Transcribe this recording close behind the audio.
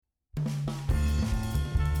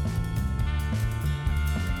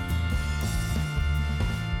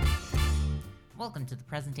Welcome to the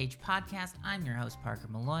Present Age Podcast. I'm your host, Parker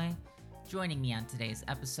Malloy. Joining me on today's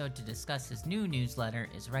episode to discuss his new newsletter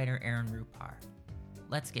is writer Aaron Rupar.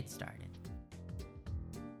 Let's get started.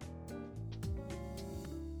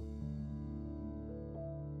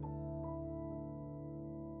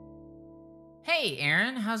 Hey,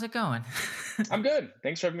 Aaron, how's it going? I'm good.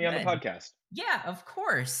 Thanks for having me on the podcast. Yeah, of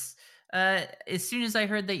course. As soon as I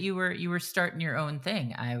heard that you were starting your own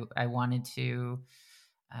thing, I wanted to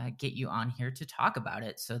get you on here to talk about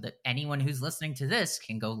it, so that anyone who's listening to this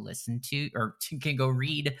can go can go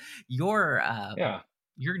read your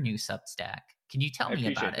new Substack. Can you tell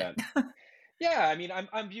me about it? Yeah, I mean,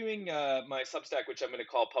 I'm viewing my Substack, which I'm going to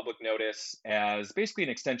call Public Notice, as basically an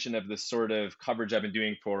extension of the sort of coverage I've been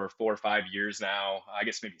doing for 4 or 5 years now. I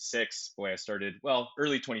guess maybe 6. Boy, I started,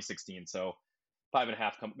 early 2016, so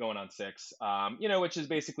 5.5 going on 6, which is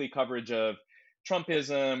basically coverage of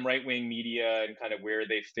Trumpism, right-wing media, and kind of where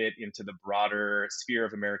they fit into the broader sphere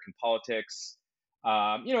of American politics.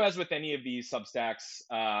 As with any of these Substacks,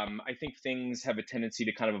 I think things have a tendency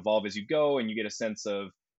to kind of evolve as you go, and you get a sense of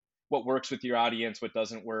what works with your audience, what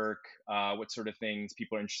doesn't work, what sort of things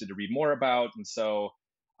people are interested to read more about. And so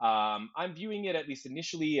I'm viewing it, at least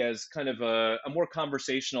initially, as kind of a more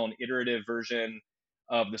conversational and iterative version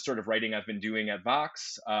of the sort of writing I've been doing at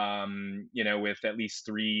Vox, with at least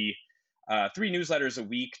three newsletters a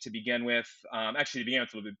week to begin with. Actually, to begin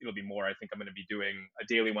with, it'll be more. I think I'm going to be doing a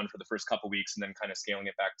daily one for the first couple weeks and then kind of scaling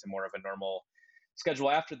it back to more of a normal schedule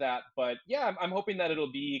after that. But yeah, I'm hoping that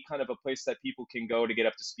it'll be kind of a place that people can go to get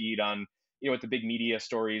up to speed on, what the big media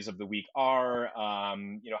stories of the week are,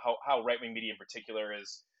 how right-wing media in particular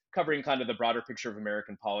is covering kind of the broader picture of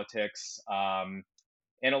American politics,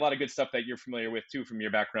 and a lot of good stuff that you're familiar with too from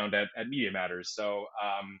your background at Media Matters. So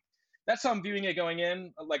that's how I'm viewing it going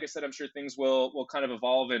in. Like I said, I'm sure things will kind of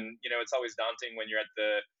evolve, and it's always daunting when you're at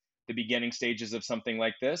the beginning stages of something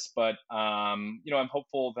like this. But I'm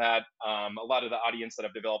hopeful that a lot of the audience that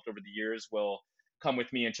I've developed over the years will come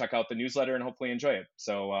with me and check out the newsletter and hopefully enjoy it.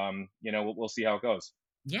 So we'll see how it goes.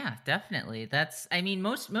 Yeah, definitely.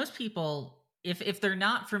 Most people, if they're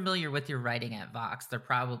not familiar with your writing at Vox, they're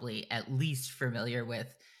probably at least familiar with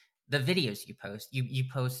the videos you post. You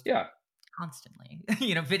post constantly,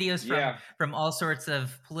 videos from all sorts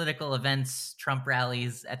of political events, Trump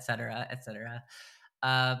rallies, et cetera, et cetera.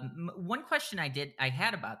 One question I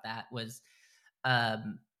had about that was,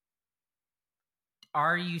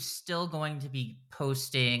 are you still going to be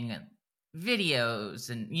posting videos,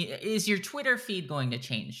 and is your Twitter feed going to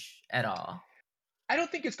change at all? I don't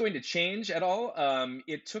think it's going to change at all.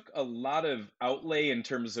 It took a lot of outlay in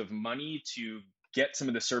terms of money to get some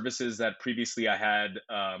of the services that previously I had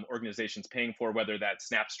organizations paying for, whether that's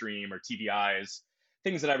Snapstream or TVIs,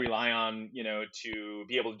 things that I rely on, to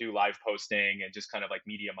be able to do live posting and just kind of like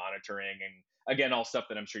media monitoring. And again, all stuff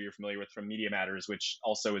that I'm sure you're familiar with from Media Matters, which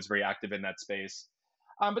also is very active in that space.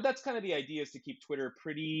 But that's kind of the idea, is to keep Twitter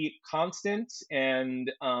pretty constant.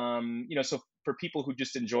 And, so for people who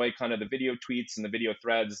just enjoy kind of the video tweets and the video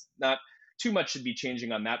threads, not too much should be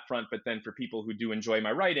changing on that front. But then for people who do enjoy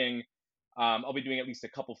my writing, I'll be doing at least a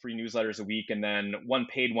couple free newsletters a week, and then one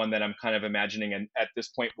paid one that I'm kind of imagining, and at this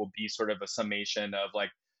point will be sort of a summation of like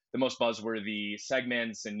the most buzzworthy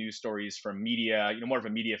segments and news stories from media, more of a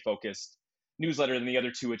media focused newsletter than the other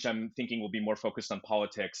two, which I'm thinking will be more focused on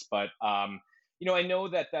politics. But I know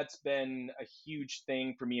that that's been a huge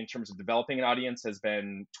thing for me in terms of developing an audience, has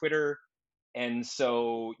been Twitter. And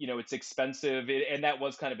so, it's expensive. And that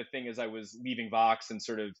was kind of a thing as I was leaving Vox and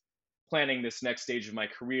sort of planning this next stage of my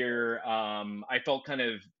career. I felt kind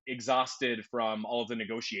of exhausted from all of the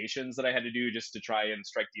negotiations that I had to do just to try and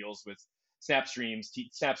strike deals with Snapstream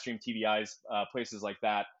TVIs, places like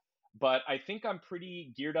that. But I think I'm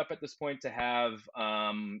pretty geared up at this point to have,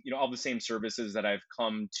 all the same services that I've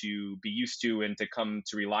come to be used to and to come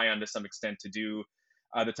to rely on to some extent to do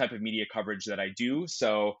the type of media coverage that I do.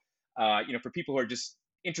 So, for people who are just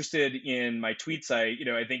interested in my tweets, I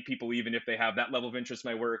think people, even if they have that level of interest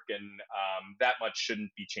in my work, and that much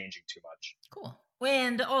shouldn't be changing too much. Cool.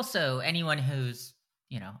 And also, anyone who's,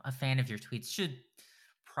 a fan of your tweets should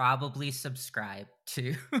probably subscribe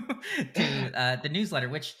to the newsletter,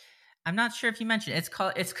 which I'm not sure if you mentioned.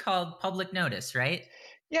 It's called Public Notice, right?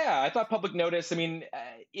 Yeah, I thought Public Notice,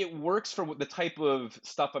 it works for the type of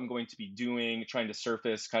stuff I'm going to be doing, trying to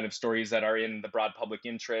surface kind of stories that are in the broad public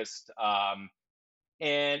interest.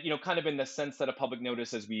 And, kind of in the sense that a public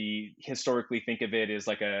notice, as we historically think of it, is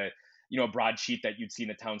like a broadsheet that you'd see in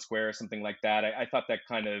a town square or something like that. I thought that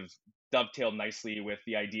kind of dovetailed nicely with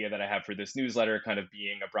the idea that I have for this newsletter, kind of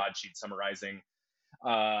being a broadsheet summarizing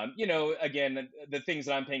again, the things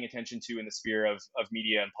that I'm paying attention to in the sphere of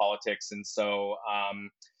media and politics. And so,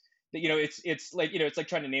 it's like, it's like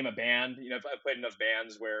trying to name a band. If I've played enough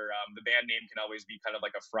bands where the band name can always be kind of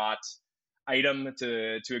like a fraught item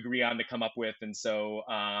to agree on to come up with. And so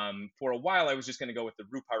for a while, I was just going to go with the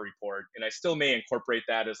Rupar report, and I still may incorporate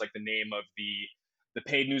that as like the name of the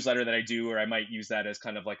paid newsletter that I do, or I might use that as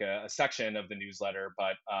kind of like a section of the newsletter.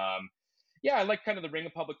 But yeah, I like kind of the ring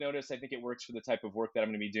of public notice. I think it works for the type of work that I'm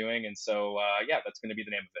going to be doing. And so, yeah, that's going to be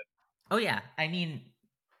the name of it. Oh, yeah. I mean,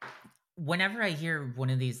 whenever I hear one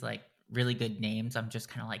of these like really good names, I'm just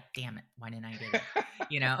kind of like, damn it, why didn't I get it?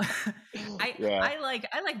 I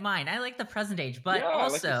like mine. I like the present age, but yeah,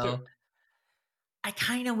 also I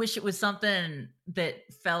kind of wish it was something that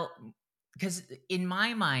felt, because in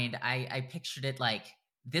my mind, I pictured it like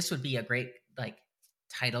this would be a great like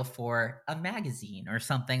title for a magazine or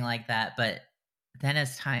something like that. But then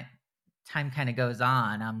as time kind of goes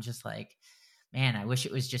on, I'm just like, man, I wish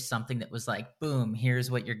it was just something that was like, boom, here's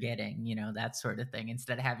what you're getting, that sort of thing,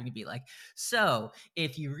 instead of having to be like, so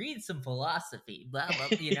if you read some philosophy, blah, blah,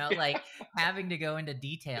 like having to go into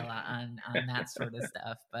detail on that sort of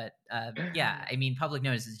stuff. But yeah, I mean, Public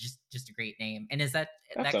Notice is just a great name. And is that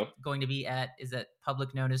going to be is it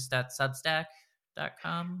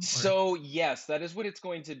publicnotice.substack.com? So yes, that is what it's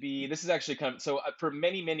going to be. This is actually kind of, so for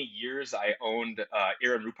many, many years, I owned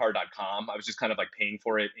AaronRupar.com. I was just kind of like paying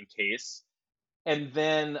for it in case. And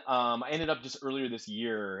then I ended up just earlier this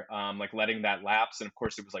year, like letting that lapse. And of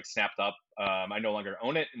course, it was like snapped up. I no longer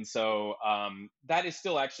own it. And so that is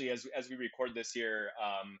still actually, as we record this here,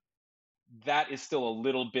 that is still a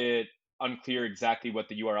little bit unclear exactly what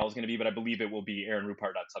the URL is going to be, but I believe it will be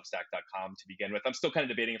aaronrupar.substack.com to begin with. I'm still kind of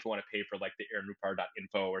debating if I want to pay for like the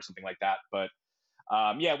aaronrupar.info or something like that. But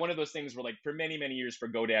yeah, one of those things where like for many, many years for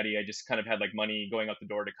GoDaddy, I just kind of had like money going out the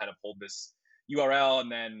door to kind of hold this URL.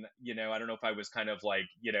 And then, I don't know if I was kind of like,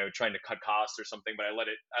 trying to cut costs or something, but I let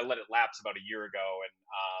it lapse about a year ago. And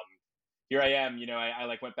here I am, I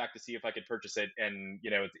like went back to see if I could purchase it, and,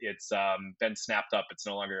 it's been snapped up. It's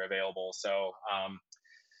no longer available. So,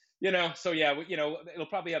 so yeah, it'll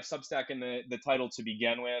probably have Substack in the title to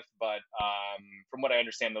begin with, but from what I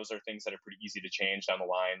understand, those are things that are pretty easy to change down the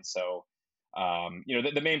line. So,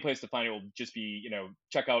 the main place to find it will just be,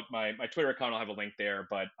 check out my Twitter account. I'll have a link there,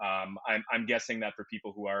 but I'm guessing that for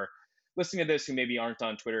people who are listening to this who maybe aren't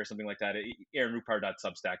on Twitter or something like that,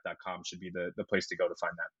 aaronrupar.substack.com should be the place to go to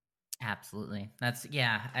find that. Absolutely. That's,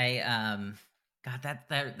 yeah. God,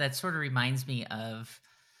 that sort of reminds me of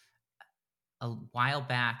a while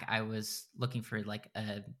back. I was looking for like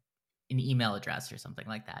an email address or something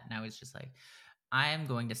like that. And I was just like, I am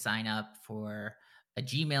going to sign up for a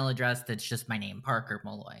Gmail address that's just my name, Parker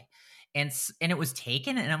Malloy. And it was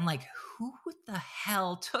taken, and I'm like, who the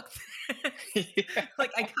hell took that? Yeah.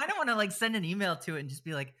 Like, I kind of want to like send an email to it and just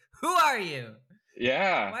be like, who are you?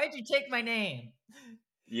 Yeah. Why'd you take my name?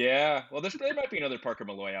 Yeah. Well, there might be another Parker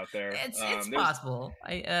Malloy out there. It's possible.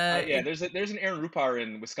 Yeah, there's an Aaron Rupar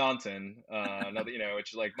in Wisconsin. Another,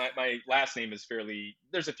 which like my last name is fairly.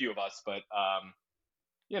 There's a few of us, but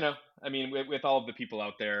I mean, with all of the people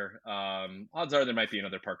out there, odds are there might be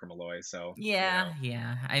another Parker Malloy. So yeah.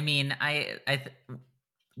 I mean,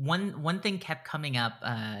 one thing kept coming up,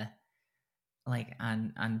 like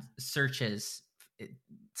on searches,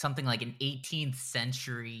 something like an 18th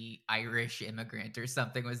century Irish immigrant or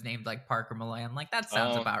something was named like Parker Malloy. I'm like, that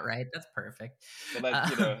sounds about right. That's perfect. Well,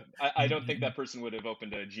 that, I don't think that person would have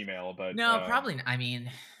opened a Gmail, but no, probably not. I mean,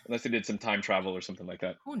 unless they did some time travel or something like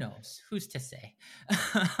that. Who knows? Who's to say?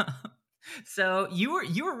 So you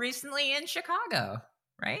were recently in Chicago,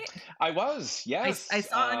 right? I was, yes. I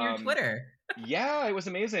saw on your Twitter. Yeah, it was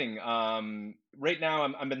amazing. Right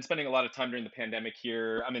now, I've been spending a lot of time during the pandemic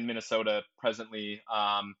here. I'm in Minnesota presently.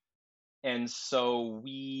 And so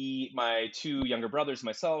my two younger brothers,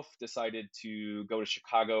 myself, decided to go to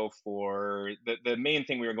Chicago for the main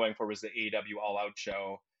thing we were going for was the AEW All Out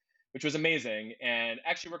show, which was amazing and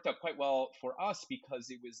actually worked out quite well for us because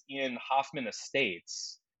it was in Hoffman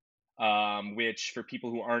Estates, which for people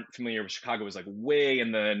who aren't familiar with Chicago is like way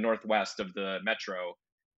in the northwest of the metro.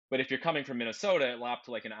 But if you're coming from Minnesota, it lopped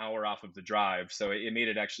like an hour off of the drive. So it made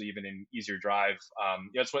it actually even an easier drive.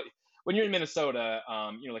 It's what, when you're in Minnesota,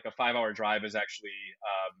 like a 5-hour drive is actually,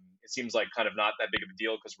 it seems like kind of not that big of a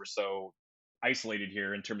deal because we're so isolated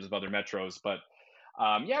here in terms of other metros. But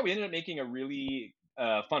yeah, we ended up making a really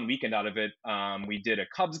fun weekend out of it. We did a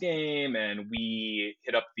Cubs game and we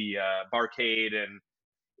hit up the barcade and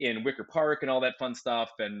in Wicker Park and all that fun stuff.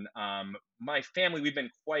 And my family, we've been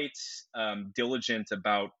quite diligent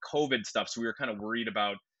about COVID stuff. So we were kind of worried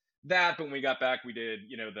about that. But when we got back, we did,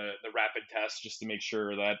 the rapid test just to make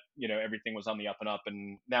sure that, everything was on the up and up.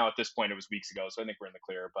 And now at this point, it was weeks ago, so I think we're in the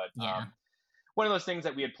clear. But Yeah. one of those things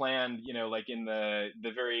that we had planned, like in the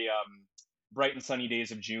very bright and sunny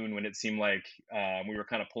days of June, when it seemed like we were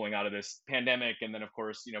kind of pulling out of this pandemic. And then, of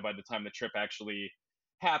course, by the time the trip actually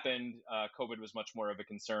happened, COVID was much more of a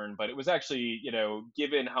concern. But it was actually,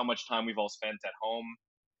 given how much time we've all spent at home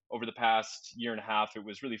over the past year and a half, it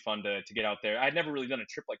was really fun to get out there. I'd never really done a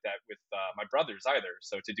trip like that with my brothers either.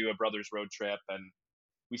 So to do a brothers road trip, and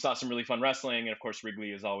we saw some really fun wrestling, and of course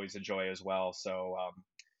Wrigley is always a joy as well. So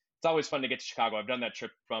it's always fun to get to Chicago. I've done that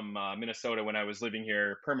trip from Minnesota when I was living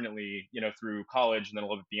here permanently, through college and then a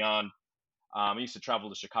little bit beyond. I used to travel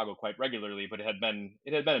to Chicago quite regularly, but it had been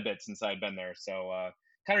a bit since I had been there. So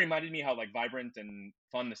kind of reminded me how like vibrant and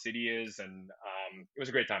fun the city is, and it was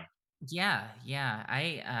a great time. Yeah,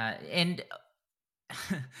 yeah. And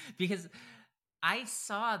because I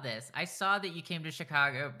saw this. I saw that you came to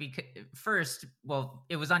Chicago because first, well,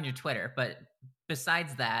 it was on your Twitter, but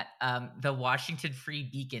besides that, the Washington Free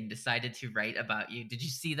Beacon decided to write about you. Did you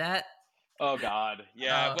see that? Oh God,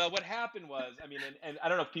 yeah. Well, what happened was, I mean, and I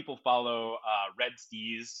don't know if people follow Red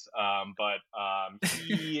Steez, but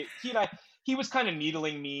he was kind of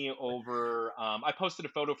needling me over. I posted a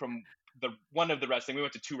photo from the one of the wrestling. We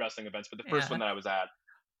went to two wrestling events, but the first one Yeah. that I was at,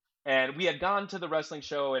 and we had gone to the wrestling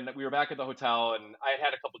show, and we were back at the hotel, and I had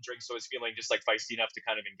had a couple drinks, so I was feeling just like feisty enough to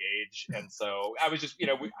kind of engage, and so I was just,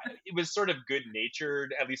 it was sort of good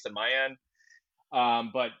natured, at least on my end.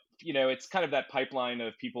 But it's kind of that pipeline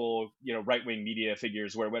of people, right wing media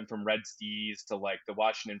figures, where it went from Red Steez to like the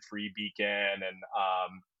Washington Free Beacon,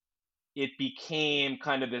 and it became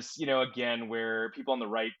kind of this, again, where people on the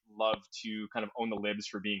right love to kind of own the libs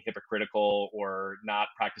for being hypocritical or not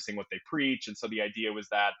practicing what they preach. And so the idea was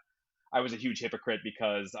that I was a huge hypocrite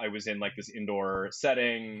because I was in like this indoor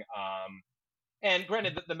setting. And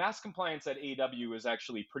granted, the mask compliance at AEW is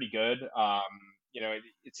actually pretty good.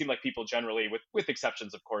 It seemed like people generally, with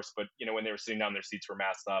exceptions, of course, but when they were sitting down, their seats were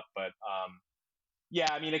masked up. But yeah,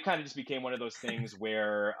 I mean, it kind of just became one of those things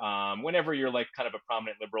where whenever you're like kind of a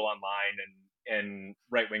prominent liberal online, and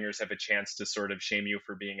right wingers have a chance to sort of shame you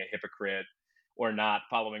for being a hypocrite or not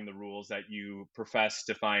following the rules that you profess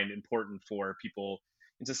to find important for people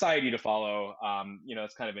in society to follow,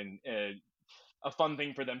 it's kind of a fun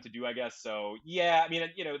thing for them to do, I guess. So yeah, I mean,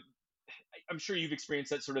 I'm sure you've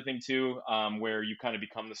experienced that sort of thing too, where you kind of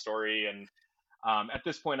become the story. And at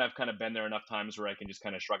this point, I've kind of been there enough times where I can just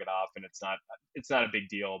kind of shrug it off, and it's not a big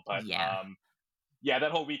deal. But Yeah. yeah,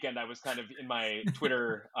 that whole weekend I was kind of in my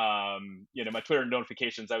Twitter, my Twitter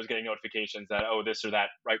notifications. I was getting notifications that, oh, this or that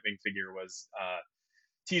right wing figure was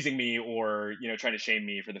teasing me, or trying to shame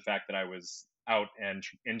me for the fact that I was out and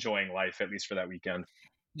enjoying life, at least for that weekend.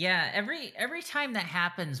 Yeah, every time that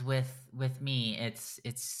happens with me,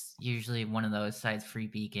 it's usually one of those sites, Free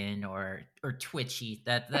Beacon or Twitchy.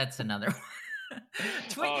 That's another one.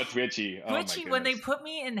 Oh, Twitchy. Oh my Twitchy, when they goodness. put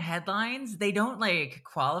me in headlines, they don't like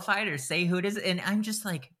qualify it or say who it is, and I'm just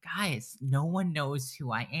like, guys, no one knows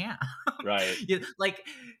who I am. Right. Like,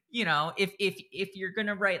 if you're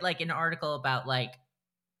gonna write like an article about like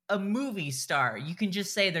a movie star, you can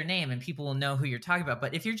just say their name and people will know who you're talking about.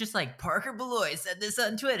 But if you're just like, Parker Malloy said this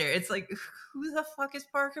on Twitter, it's like, who the fuck is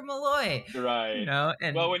Parker Malloy? Right. Well,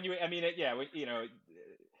 And I mean, yeah,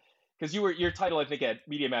 because your title, I think, at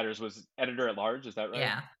Media Matters was editor at large. Is that right?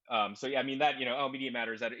 yeah. So yeah, I mean that, oh, Media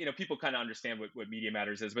Matters. That, people kind of understand what Media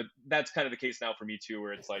Matters is, but that's kind of the case now for me too,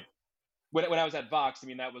 where it's like when I was at Vox, I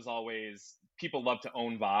mean, that was always, people love to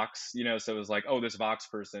own Vox, so it was like, oh, this Vox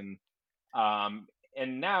person.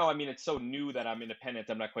 And now, I mean, it's so new that I'm independent.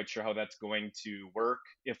 I'm not quite sure how that's going to work.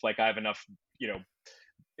 If like I have enough,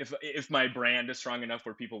 if my brand is strong enough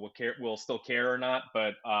where people will still care or not.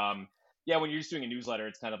 But yeah, when you're just doing a newsletter,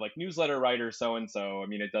 it's kind of like newsletter writer so and so. I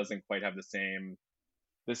mean, it doesn't quite have the same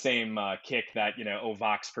kick that,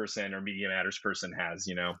 Vox person or Media Matters person has.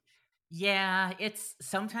 Yeah, it's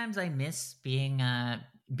sometimes I miss being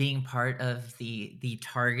part of the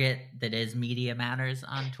target that is Media Matters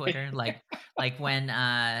on Twitter. Like when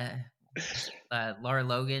Laura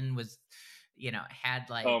Logan was, had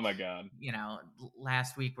Oh like, my God.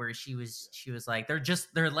 last week where she was like,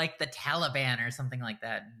 they're like the Taliban or something like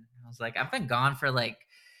that. And I was like, I've been gone for like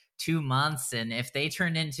 2 months, and if they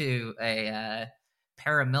turned into a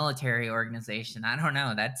paramilitary organization, I don't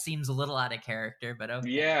know, that seems a little out of character, but okay.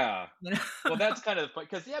 Yeah. Well, that's kind of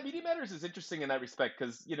because, yeah, Media Matters is interesting in that respect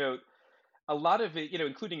because, a lot of it,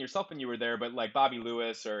 including yourself when you were there, but like Bobby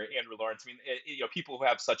Lewis or Andrew Lawrence, I mean, people who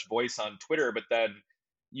have such voice on Twitter, but then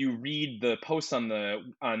you read the posts on the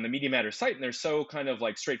Media Matters site, and they're so kind of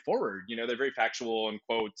like straightforward. They're very factual and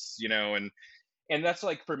quotes. And that's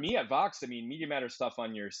like for me at Vox. I mean, Media Matters stuff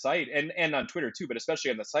on your site and on Twitter too, but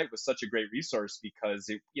especially on the site was such a great resource because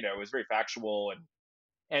it was very factual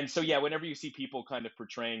and so yeah, whenever you see people kind of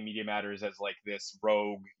portraying Media Matters as like this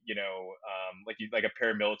rogue, like a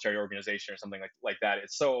paramilitary organization or something like that,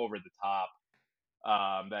 it's so over the top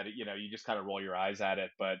that you just kind of roll your eyes at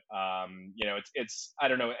it. But it's I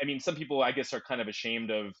don't know. I mean, some people I guess are kind of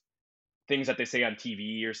ashamed of things that they say on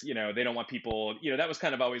TV, or they don't want people. That was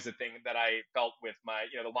kind of always the thing that I felt with my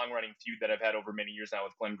the long running feud that I've had over many years now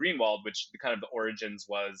with Glenn Greenwald, which the origins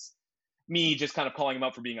was me just kind of calling him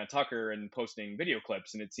out for being on Tucker and posting video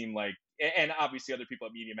clips, and it seemed like, and obviously other people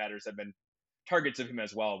at Media Matters have been targets of him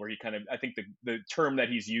as well, where he kind of, I think the term that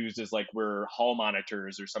he's used is like we're hall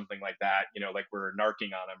monitors or something like that, like we're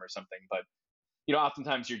narking on him or something. But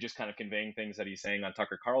oftentimes you're just kind of conveying things that he's saying on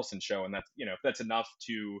Tucker Carlson's show, and that's if that's enough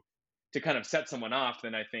to kind of set someone off,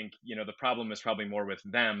 then I think the problem is probably more with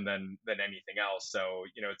them than anything else. So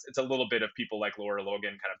it's a little bit of people like Laura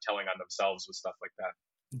Logan kind of telling on themselves with stuff like that.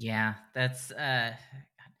 Yeah, that's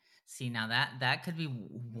see, now that could be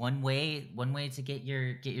one way to get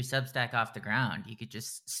your Substack off the ground. You could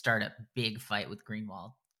just start a big fight with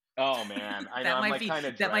Greenwald. Oh man, I know. That I'm might like be kind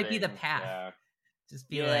of that might be the path. Yeah. Just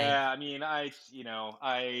be yeah, I mean, I've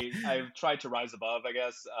tried to rise above, I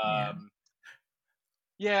guess.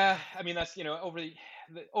 Yeah, I mean that's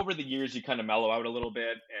over the years you kind of mellow out a little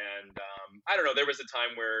bit, and I don't know. There was a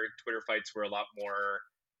time where Twitter fights were a lot more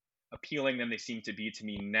appealing than they seem to be to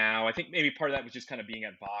me now. I think maybe part of that was just kind of being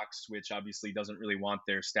at Vox, which obviously doesn't really want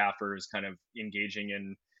their staffers kind of engaging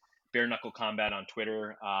in bare knuckle combat on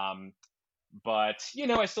Twitter. But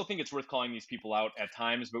I still think it's worth calling these people out at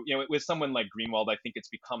times. But with someone like Greenwald, I think it's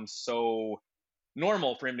become so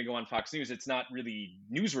normal for him to go on Fox News. It's not really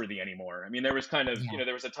newsworthy anymore. I mean, there was kind of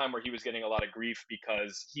there was a time where he was getting a lot of grief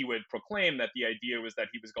because he would proclaim that the idea was that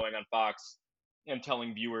he was going on Fox and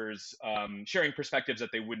telling viewers, sharing perspectives that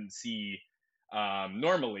they wouldn't see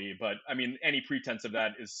normally. But I mean, any pretense of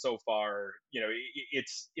that is so far,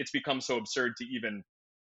 it's become so absurd to even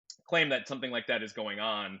claim that something like that is going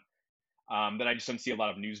on, that I just don't see a lot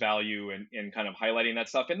of news value in kind of highlighting that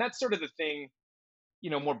stuff. And that's sort of the thing,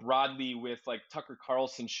 more broadly with like Tucker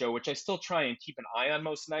Carlson's show, which I still try and keep an eye on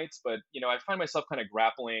most nights. But, I find myself kind of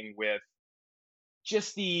grappling with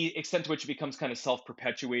just the extent to which it becomes kind of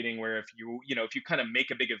self-perpetuating, where if you kind of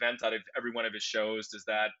make a big event out of every one of his shows, does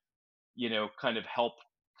that kind of help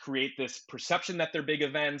create this perception that they're big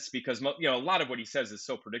events? Because a lot of what he says is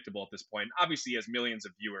so predictable at this point. Obviously he has millions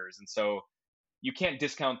of viewers, and so you can't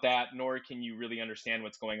discount that, nor can you really understand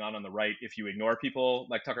what's going on the right if you ignore people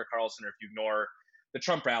like Tucker Carlson, or if you ignore the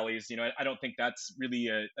Trump rallies. I don't think that's really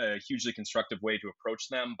a hugely constructive way to approach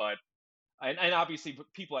them. But and obviously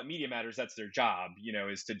people at Media Matters, that's their job,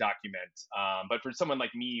 is to document. But for someone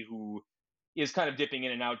like me who is kind of dipping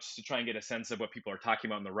in and out just to try and get a sense of what people are talking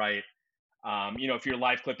about on the right, if you're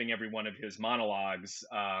live clipping every one of his monologues,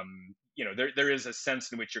 there is a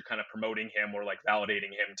sense in which you're kind of promoting him or like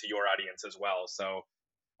validating him to your audience as well. So,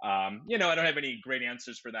 I don't have any great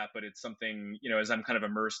answers for that, but it's something, as I'm kind of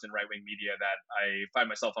immersed in right-wing media, that I find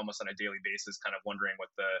myself almost on a daily basis kind of wondering what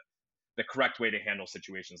the correct way to handle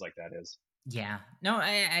situations like that is. Yeah, no,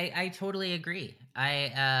 I totally agree.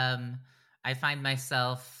 I find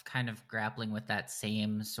myself kind of grappling with that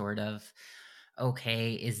same sort of,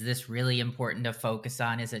 okay, is this really important to focus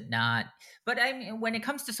on? Is it not? But I mean, when it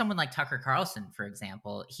comes to someone like Tucker Carlson, for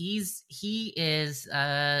example, he is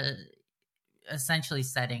essentially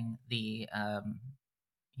setting the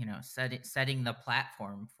setting the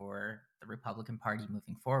platform for the Republican Party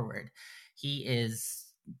moving forward. He is,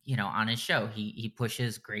 on his show, he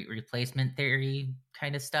pushes great replacement theory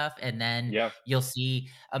kind of stuff, and then you'll see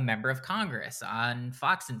a member of Congress on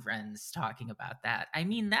Fox and Friends talking about that. I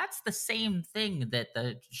mean, that's the same thing that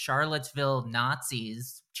the Charlottesville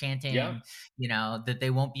Nazis chanting, that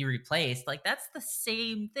they won't be replaced. Like, that's the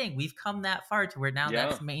same thing. We've come that far to where now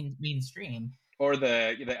that's mainstream. Or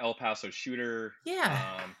the El Paso shooter.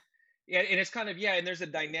 Yeah. Yeah, and it's kind of, and there's a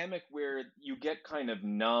dynamic where you get kind of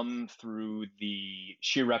numb through the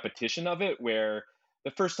sheer repetition of it, where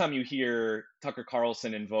the first time you hear Tucker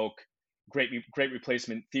Carlson invoke great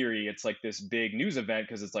replacement theory, it's like this big news event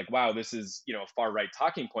because it's like, wow, this is, a far right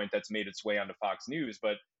talking point that's made its way onto Fox News.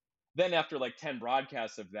 But then after like 10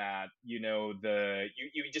 broadcasts of that, you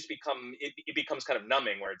just become, it becomes kind of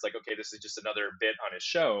numbing, where it's like, okay, this is just another bit on his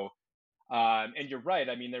show. And you're right.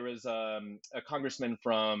 I mean, there was a congressman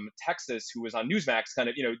from Texas who was on Newsmax, kind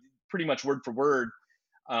of, pretty much word for word,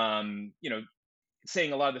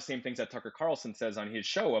 saying a lot of the same things that Tucker Carlson says on his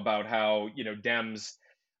show about how, Dems,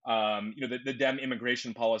 the Dem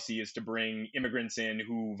immigration policy is to bring immigrants in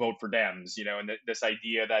who vote for Dems, and this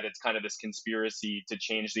idea that it's kind of this conspiracy to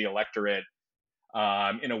change the electorate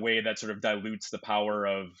in a way that sort of dilutes the power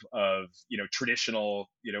of traditional,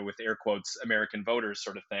 with air quotes, American voters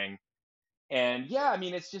sort of thing. And yeah, I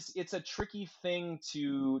mean, it's a tricky thing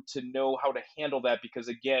to know how to handle that, because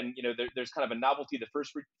again, there's kind of a novelty the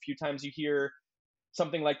first few times you hear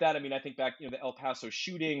something like that. I mean, I think back, the El Paso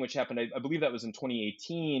shooting, which happened, I believe that was in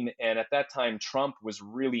 2018, and at that time Trump was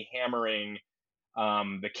really hammering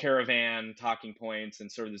the caravan talking points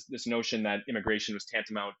and sort of this notion that immigration was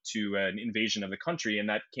tantamount to an invasion of the country, and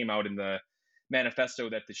that came out in the manifesto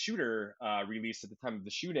that the shooter released at the time of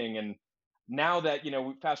the shooting. And now that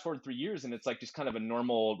we fast forward 3 years, and it's like just kind of a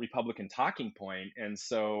normal Republican talking point. And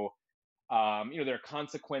so there are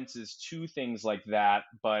consequences to things like that,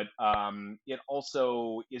 but it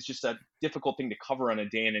also is just a difficult thing to cover on a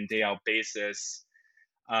day in and day out basis,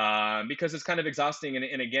 because it's kind of exhausting,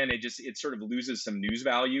 and again, it sort of loses some news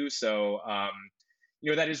value. So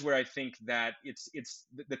that is where I think that it's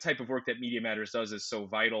the type of work that Media Matters does is so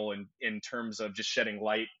vital in terms of just shedding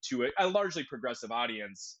light to a largely progressive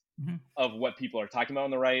audience of what people are talking about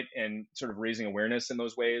on the right, and sort of raising awareness in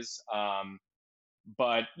those ways.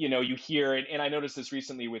 But you hear, and I noticed this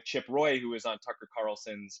recently with Chip Roy, who was on Tucker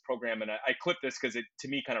Carlson's program, and I clipped this because it to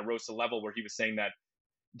me kind of rose to the level where he was saying that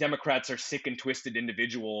Democrats are sick and twisted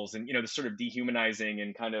individuals, and the sort of dehumanizing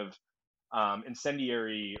and kind of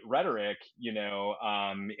incendiary rhetoric,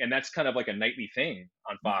 and that's kind of like a nightly thing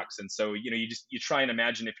on Fox. And so you try and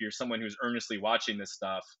imagine, if you're someone who's earnestly watching this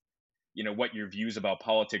stuff, what your views about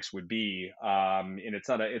politics would be, and it's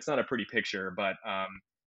not a pretty picture, but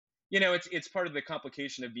it's part of the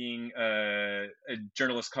complication of being a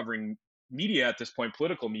journalist covering media at this point.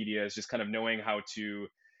 Political media is just kind of knowing how to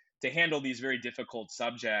handle these very difficult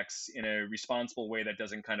subjects in a responsible way that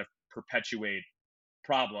doesn't kind of perpetuate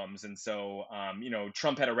problems. And so,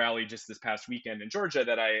 Trump had a rally just this past weekend in Georgia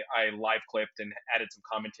that I live clipped and added some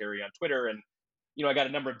commentary on Twitter. And, I got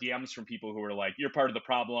a number of DMs from people who were like, "You're part of the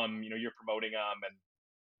problem, you're promoting them."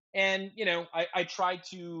 And I try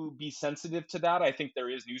to be sensitive to that. I think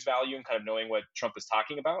there is news value in kind of knowing what Trump is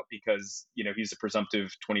talking about, because, he's a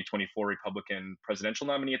presumptive 2024 Republican presidential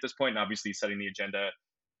nominee at this point, and obviously setting the agenda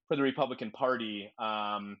for the Republican Party.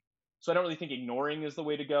 So I don't really think ignoring is the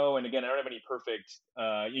way to go. And again, I don't have any perfect,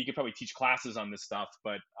 you could probably teach classes on this stuff,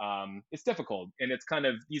 but it's difficult. And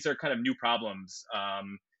these are kind of new problems,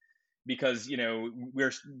 because,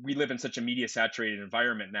 we live in such a media saturated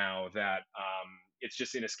environment now that it's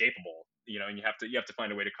just inescapable, and you have to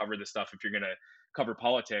find a way to cover this stuff if you're going to cover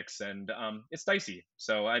politics. And it's dicey.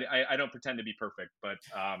 So I don't pretend to be perfect, but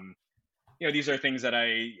these are things that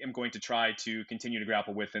I am going to try to continue to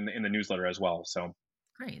grapple with in the newsletter as well. So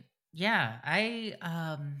great. Yeah. I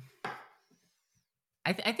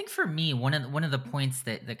think for me, one of the points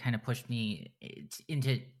that kind of pushed me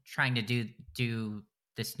into trying to do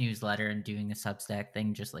this newsletter and doing the Substack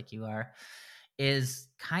thing, just like you are, is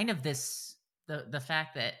kind of the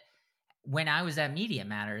fact that when I was at Media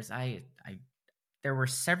Matters, there were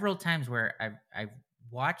several times where I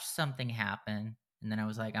watched something happen, and then I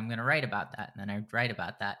was like, I'm going to write about that. And then I'd write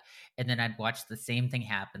about that. And then I'd watch the same thing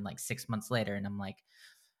happen like 6 months later. And I'm like,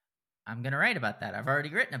 I'm going to write about that. I've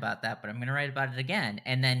already written about that, but I'm going to write about it again.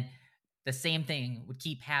 And then the same thing would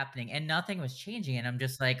keep happening and nothing was changing. And I'm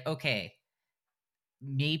just like, okay,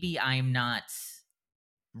 maybe I'm not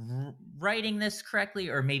writing this correctly,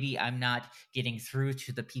 or maybe I'm not getting through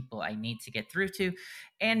to the people I need to get through to.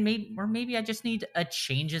 And maybe I just need a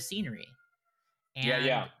change of scenery.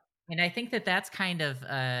 And and I think that's kind of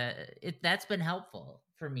that's been helpful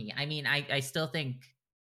for me. I mean, I still think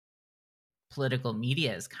political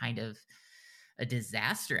media is kind of a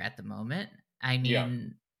disaster at the moment. I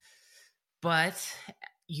mean, but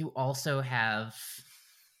you also have,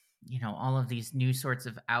 all of these new sorts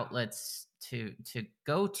of outlets to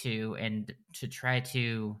go to and to try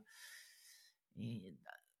to.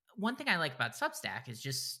 One thing I like about Substack is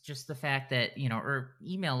just the fact that, or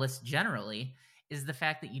email lists generally, is the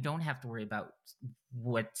fact that you don't have to worry about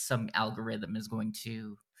what some algorithm is going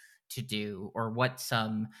to do, or what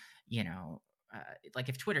some, like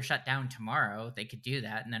if Twitter shut down tomorrow, they could do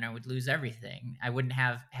that, and then I would lose everything. I wouldn't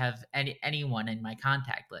have anyone in my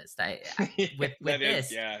contact list.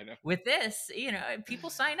 With this, people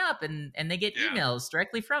sign up and they get emails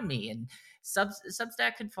directly from me, and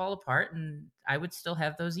Substack could fall apart, and I would still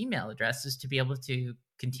have those email addresses to be able to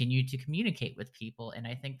continue to communicate with people. And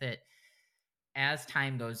I think that as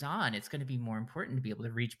time goes on, it's going to be more important to be able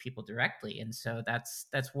to reach people directly. And so that's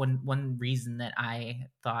one reason that I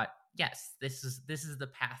thought, yes, this is the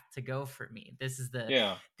path to go for me. This is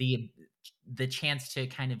Yeah. the chance to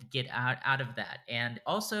kind of get out of that, and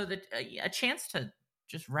also a chance to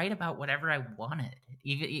just write about whatever I wanted.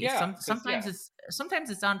 Even Yeah. sometimes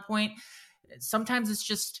it's on point. Sometimes it's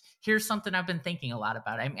just, here's something I've been thinking a lot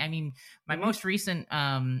about. I mean, my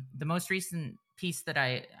Mm-hmm. the most recent piece that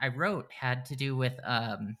I wrote had to do with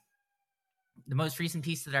the most recent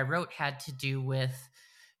piece that I wrote had to do with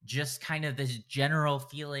just kind of this general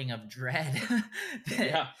feeling of dread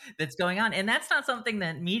that's going on. And that's not something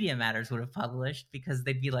that Media Matters would have published, because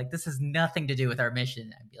they'd be like, this has nothing to do with our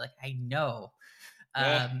mission. I'd be like, I know.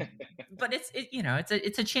 But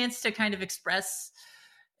it's a chance to kind of express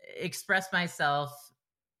myself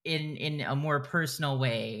in a more personal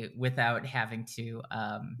way without having to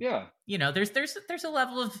there's a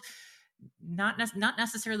level of not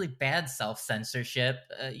necessarily bad self-censorship,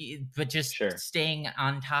 but just staying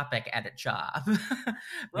on topic at a job.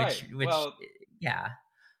 Right. which Well,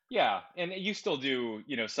 yeah, and you still do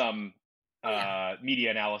some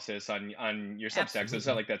media analysis on your Substack. Absolutely. So it's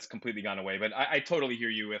not like that's completely gone away, but I totally hear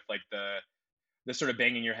you with like the sort of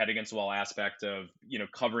banging your head against the wall aspect of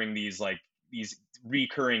covering these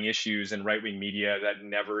recurring issues in right-wing media that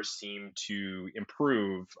never seem to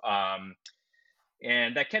improve,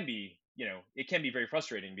 and that can be it can be very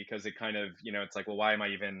frustrating, because it kind of it's like, well, why am I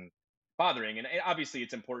even bothering? And obviously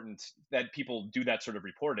it's important that people do that sort of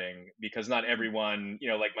reporting, because not everyone,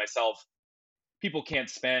 like myself, people can't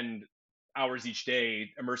spend hours each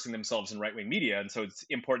day immersing themselves in right-wing media, and so it's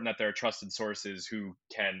important that there are trusted sources who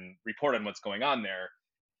can report on what's going on there.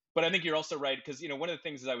 But I think you're also right, because one of the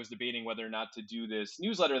things is, I was debating whether or not to do this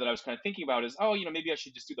newsletter, that I was kind of thinking about is, maybe I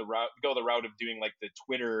should just go the route of doing like the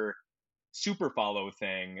Twitter super follow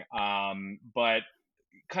thing. But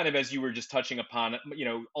kind of as you were just touching upon,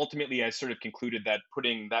 ultimately I sort of concluded that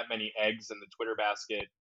putting that many eggs in the Twitter basket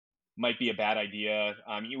might be a bad idea.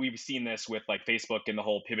 We've seen this with like Facebook and the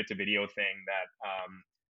whole pivot to video thing, that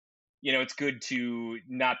it's good to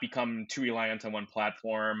not become too reliant on one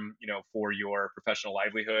platform, for your professional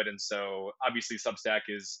livelihood. And so obviously Substack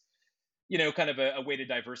is, kind of a way to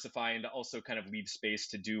diversify and to also kind of leave space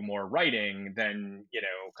to do more writing than,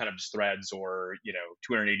 kind of just threads or,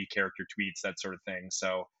 280 character tweets, that sort of thing.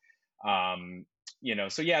 So,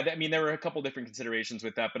 so yeah, I mean, there were a couple different considerations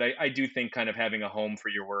with that, but I do think kind of having a home for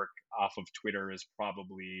your work off of Twitter is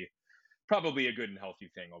probably a good and healthy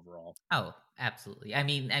thing overall. Oh, absolutely. I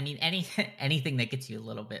mean, anything that gets you a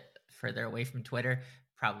little bit further away from Twitter,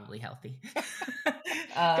 probably healthy.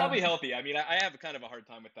 Probably healthy. I mean, I have kind of a hard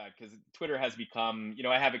time with that, because Twitter has become,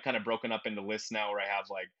 I have it kind of broken up into lists now, where I have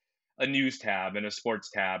like a news tab and a sports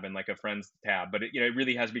tab and like a friends tab. But it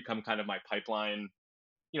really has become kind of my pipeline.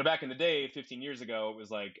 Back in the day, 15 years ago, it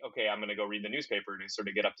was like, okay, I'm going to go read the newspaper to sort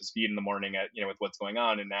of get up to speed in the morning at, with what's going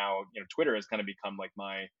on. And now, Twitter has kind of become like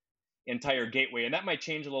my entire gateway. And that might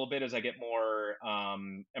change a little bit as I get more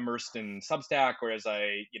immersed in Substack, or as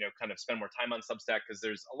I, kind of spend more time on Substack, because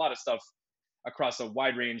there's a lot of stuff across a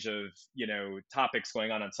wide range of, topics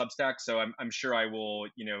going on Substack. So I'm sure I will,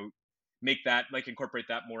 make that, like, incorporate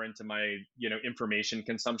that more into my, information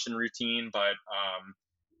consumption routine. But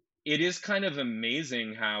it is kind of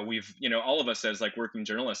amazing how we've, all of us as like working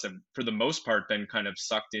journalists have, for the most part, been kind of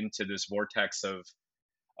sucked into this vortex of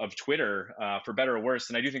Twitter, for better or worse.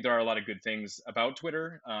 And I do think there are a lot of good things about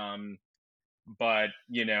Twitter. But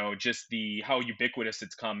just how ubiquitous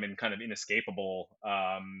it's come and kind of inescapable.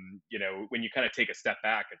 When you kind of take a step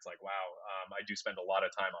back, it's like, wow, I do spend a lot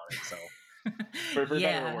of time on it. So for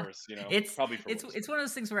better or worse, it's probably for worse. It's one of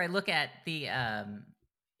those things where I look at the I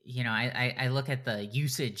look at the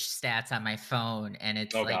usage stats on my phone, and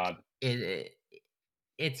it's God.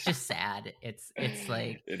 It's just sad. It's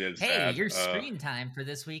like, it is hey, sad. your screen time for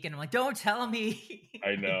this week, and I'm like, don't tell me.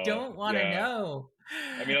 I know. I don't want to know.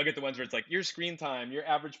 I mean, I'll get the ones where it's like, your screen time, your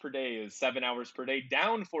average per day is 7 hours per day,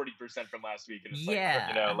 down 40% from last week, and it's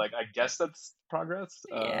like, I guess that's progress.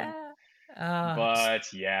 But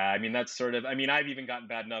yeah, I mean, that's sort of, I mean, I've even gotten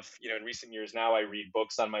bad enough, in recent years now, I read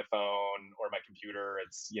books on my phone or my computer.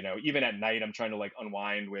 It's, even at night, I'm trying to like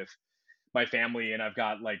unwind with my family, and I've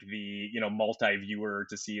got like the, multi-viewer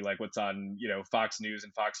to see like what's on, Fox News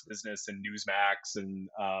and Fox Business and Newsmax. And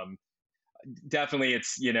definitely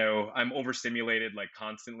it's, I'm overstimulated like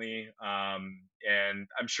constantly. And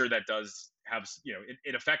I'm sure that does have,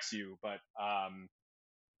 it affects you. But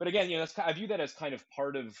again, I view that as kind of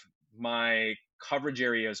part of my coverage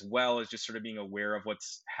area as well, as just sort of being aware of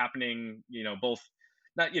what's happening, both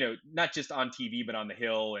not just on TV, but on the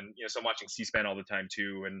Hill. And, so I'm watching C-SPAN all the time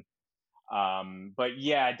too. And But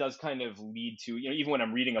yeah, it does kind of lead to, even when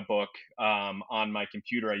I'm reading a book on my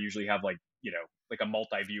computer, I usually have like, like a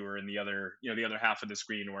multi-viewer in the other, the other half of the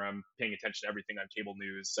screen where I'm paying attention to everything on cable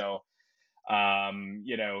news. So,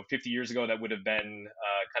 50 years ago, that would have been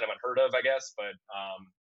kind of unheard of, I guess.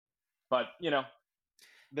 But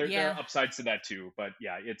there Yeah. are upsides to that too. But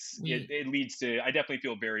yeah, it leads to, I definitely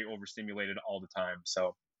feel very overstimulated all the time.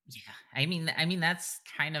 So yeah, I mean that's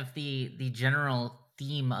kind of the general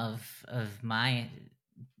theme of my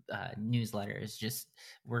newsletter is just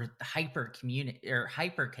we're hyper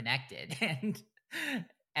connected and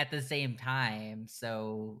at the same time.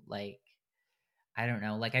 So like I don't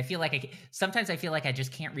know. Like, I feel like sometimes I feel like I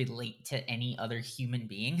just can't relate to any other human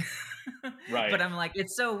being. right. But I'm like,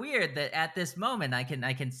 it's so weird that at this moment I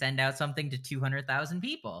can send out something to 200,000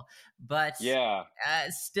 people, but Yeah.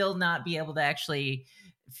 still not be able to actually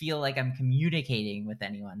feel like I'm communicating with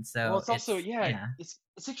anyone. Well, So it's also, yeah, it's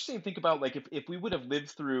interesting to think about, like, if we would have lived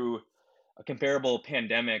through a comparable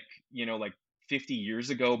pandemic, like 50 years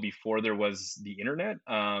ago before there was the internet.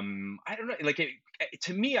 I don't know, like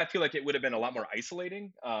to me, I feel like it would have been a lot more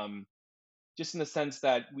isolating. Just in the sense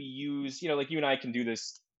that we use, like you and I can do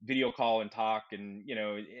this video call and talk, and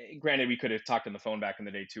granted we could have talked on the phone back in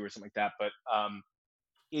the day too or something like that, but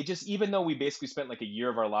it just, even though we basically spent like a year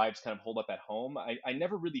of our lives kind of holed up at home, I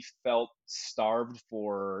never really felt starved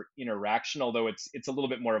for interaction, although it's a little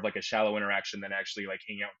bit more of like a shallow interaction than actually like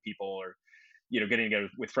hanging out with people or getting together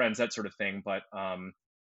with friends, that sort of thing. But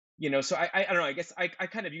so I don't know, I guess I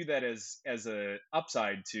kind of view that as a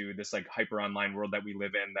upside to this like hyper online world that we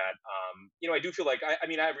live in, that I do feel like I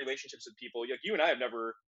mean, I have relationships with people like you and I have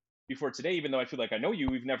never before today, even though I feel like I know you,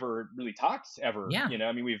 we've never really talked ever. yeah.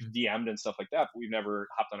 I mean, we've DM'd and stuff like that, but we've never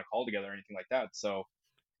hopped on a call together or anything like that. So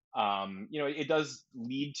it does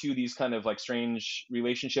lead to these kind of like strange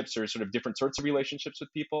relationships or sort of different sorts of relationships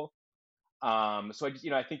with people. So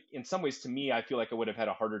I think in some ways, to me, I feel like I would have had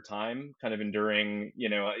a harder time kind of enduring,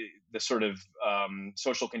 the sort of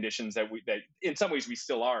social conditions that in some ways we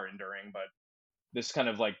still are enduring, but this kind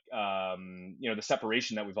of like, the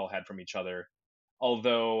separation that we've all had from each other.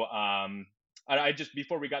 Although, I just,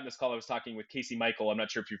 before we got in this call, I was talking with Casey Michael. I'm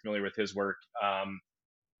not sure if you're familiar with his work.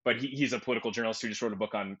 But he's a political journalist who just wrote a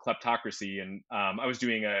book on kleptocracy. And I was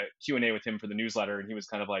doing a Q&A with him for the newsletter, and he was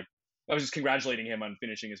kind of like, I was just congratulating him on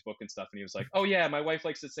finishing his book and stuff. And he was like, "Oh yeah, my wife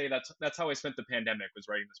likes to say that's how I spent the pandemic, was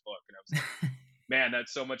writing this book." And I was like, man,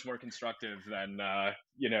 that's so much more constructive than,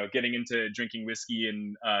 getting into drinking whiskey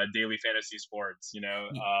and daily fantasy sports,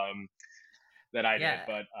 that I did.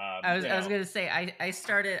 But I was gonna say I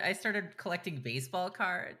started collecting baseball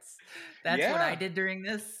cards. That's what I did during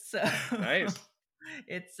this. So nice.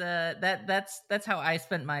 It's that's how I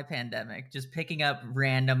spent my pandemic, just picking up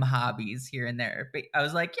random hobbies here and there. I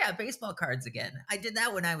was like, yeah, baseball cards again. I did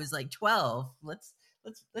that when I was like 12.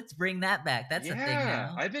 Let's bring that back. That's a thing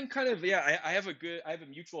now. I've been kind of, I have a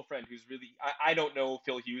mutual friend who's really, I don't know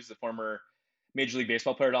Phil Hughes, the former Major League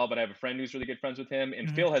Baseball player, at all, but I have a friend who's really good friends with him, and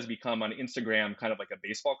Phil has become on Instagram kind of like a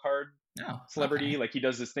baseball card celebrity. Okay. Like, he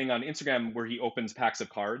does this thing on Instagram where he opens packs of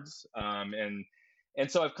cards, and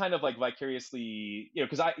so I've kind of like vicariously,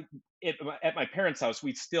 because at my parents' house,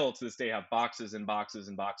 we still to this day have boxes and boxes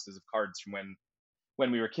and boxes of cards from when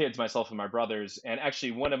we were kids, myself and my brothers. And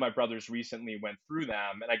actually, one of my brothers recently went through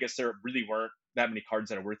them, and I guess there really weren't that many cards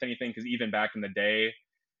that are worth anything, because even back in the day,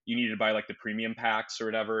 you needed to buy like the premium packs or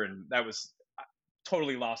whatever, and that was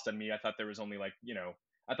totally lost on me. I thought there was only like,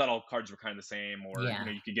 I thought all cards were kind of the same, or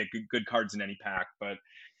you could get good cards in any pack. But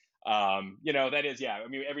that is, I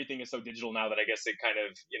mean, everything is so digital now that I guess it kind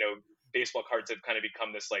of, baseball cards have kind of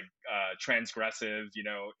become this like transgressive,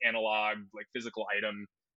 analog, like physical item.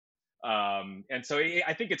 And so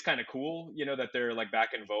I think it's kind of cool, that they're like back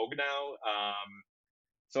in vogue now.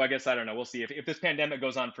 So I guess, I don't know, we'll see if this pandemic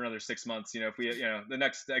goes on for another 6 months, if we, the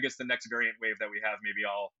next variant wave that we have, maybe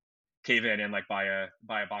I'll cave in and like buy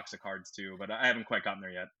a box of cards too, but I haven't quite gotten there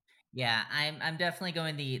yet. Yeah, I'm definitely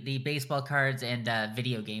going the baseball cards and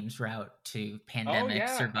video games route to pandemic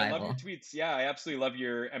survival. I love your tweets. Yeah, I absolutely love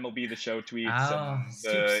your MLB The Show tweets. Oh,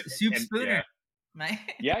 Soup Spooner.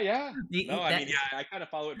 Yeah. No, I mean, I kind of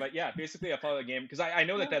follow it, but basically I follow the game because I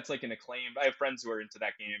know that that's like an acclaimed. I have friends who are into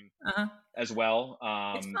that game as well.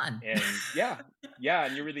 It's fun. And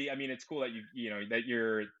and you're really, I mean, it's cool that that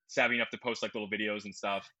you're savvy enough to post like little videos and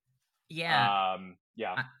stuff. Yeah.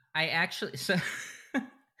 I actually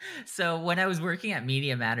So when I was working at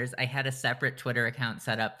Media Matters, I had a separate Twitter account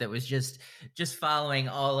set up that was just following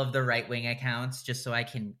all of the right-wing accounts, just so I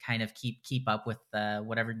can kind of keep up with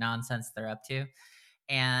whatever nonsense they're up to.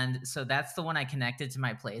 And so that's the one I connected to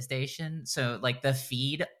my PlayStation. So like the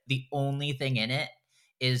feed, the only thing in it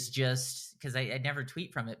is just because I never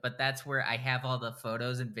tweet from it, but that's where I have all the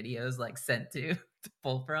photos and videos like sent to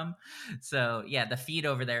pull from. So yeah, the feed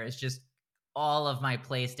over there is just all of my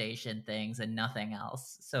PlayStation things and nothing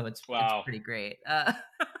else. So it's pretty great.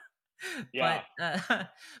 Yeah.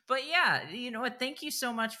 But yeah, you know what? Thank you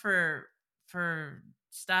so much for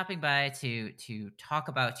stopping by to talk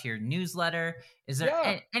about your newsletter. Is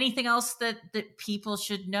there anything else that people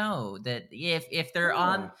should know, that if they're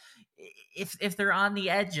on if they're on the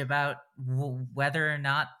edge about whether or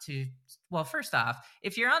not to, well, first off,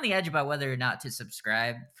 if you're on the edge about whether or not to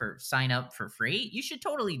sign up for free, you should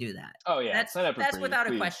totally do that. Oh yeah, sign up for free,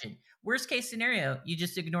 without a question. Worst case scenario, you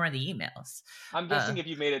just ignore the emails. I'm guessing if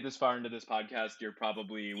you made it this far into this podcast, you're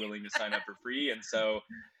probably willing to sign up for free. And so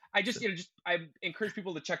I just, I encourage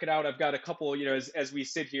people to check it out. I've got a couple, as we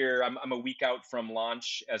sit here, I'm a week out from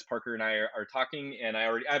launch as Parker and I are talking, and I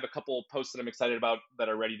have a couple posts that I'm excited about that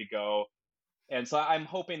are ready to go. And so I'm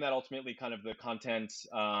hoping that ultimately kind of the content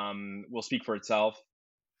will speak for itself.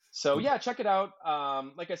 So yeah, check it out.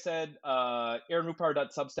 Like I said,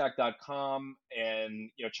 aaronrupar.substack.com, and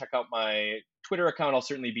check out my Twitter account. I'll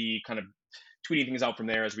certainly be kind of tweeting things out from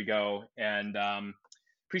there as we go. And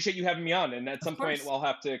appreciate you having me on. And at some point, I'll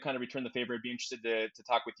have to kind of return the favor. I'd be interested to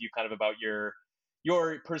talk with you kind of about your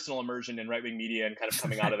personal immersion in right-wing media and kind of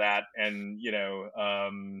coming out of that, and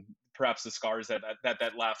perhaps the scars that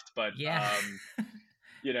left. But yeah,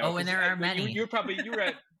 and there are many. You were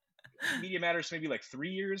at Media Matters maybe like 3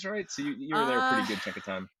 years, right? So you were there a pretty good chunk of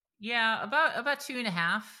time. Yeah, about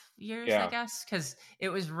 2.5 years, I guess, because it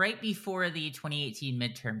was right before the 2018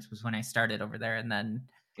 midterms was when I started over there, and then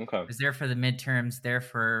I was there for the midterms, there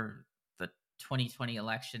for the 2020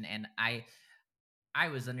 election, and I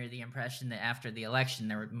was under the impression that after the election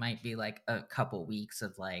there might be like a couple weeks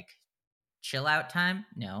of like chill out time.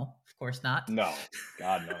 No, of course not. No,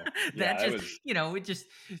 God no. That it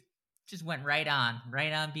just went right on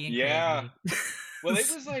being crazy. Well,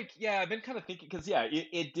 it was like, I've been kind of thinking, because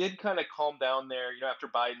it did kind of calm down there. After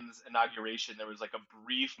Biden's inauguration, there was like a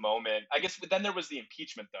brief moment, I guess, but then there was the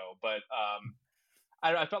impeachment though. But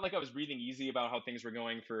I felt like I was breathing easy about how things were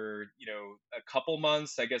going for a couple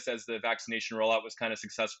months, I guess, as the vaccination rollout was kind of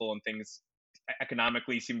successful and things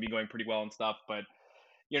economically seem to be going pretty well and stuff. But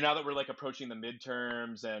now that we're like approaching the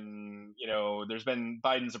midterms, and there's been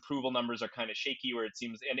Biden's approval numbers are kind of shaky, where it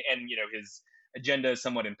seems, and his agenda is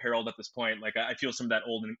somewhat imperiled at this point. Like I feel some of that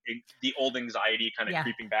old anxiety kind of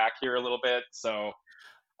creeping back here a little bit. So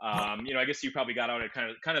I guess you probably got out at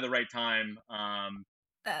kind of the right time. I'm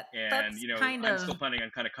still planning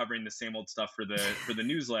on kind of covering the same old stuff for the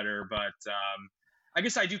newsletter, but I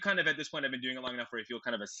guess I do kind of, at this point, I've been doing it long enough where I feel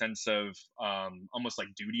kind of a sense of almost like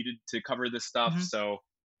duty to cover this stuff. Mm-hmm. So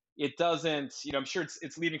it doesn't, I'm sure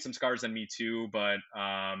it's leaving some scars on me too, but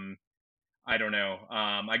I don't know.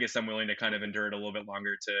 I guess I'm willing to kind of endure it a little bit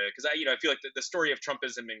longer because I feel like the story of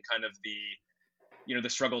Trumpism and kind of the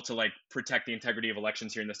struggle to like protect the integrity of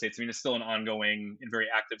elections here in the States, I mean, it's still an ongoing and very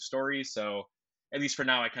active story. So at least for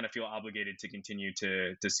now, I kind of feel obligated to continue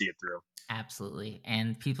to see it through. Absolutely.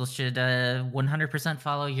 And people should 100%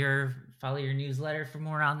 follow your newsletter for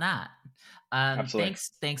more on that. Absolutely.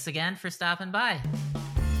 Thanks again for stopping by.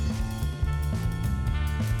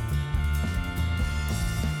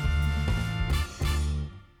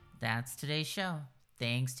 That's today's show.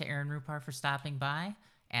 Thanks to Aaron Rupar for stopping by.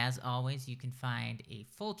 As always, you can find a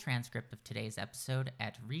full transcript of today's episode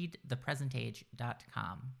at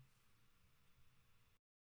readthepresentage.com.